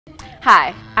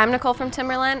Hi, I'm Nicole from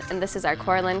Timberland, and this is our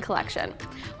Koralyn collection.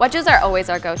 Wedges are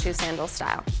always our go-to sandal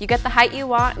style. You get the height you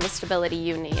want and the stability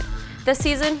you need. This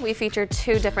season, we feature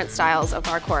two different styles of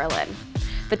our Koralyn,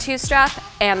 the two-strap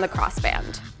and the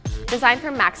crossband. Designed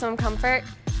for maximum comfort,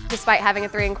 despite having a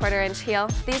 3¼ inch heel,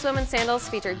 these women's sandals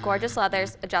feature gorgeous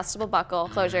leathers, adjustable buckle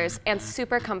closures, and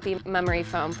super comfy memory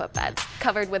foam footbeds,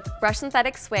 covered with brushed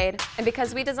synthetic suede. And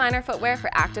because we design our footwear for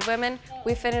active women,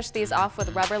 we finish these off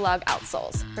with rubber lug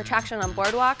outsoles for traction on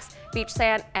boardwalks, beach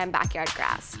sand, and backyard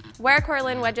grass. Wear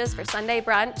Koralyn wedges for Sunday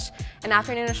brunch, an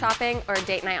afternoon of shopping, or a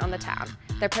date night on the town.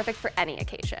 They're perfect for any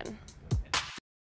occasion.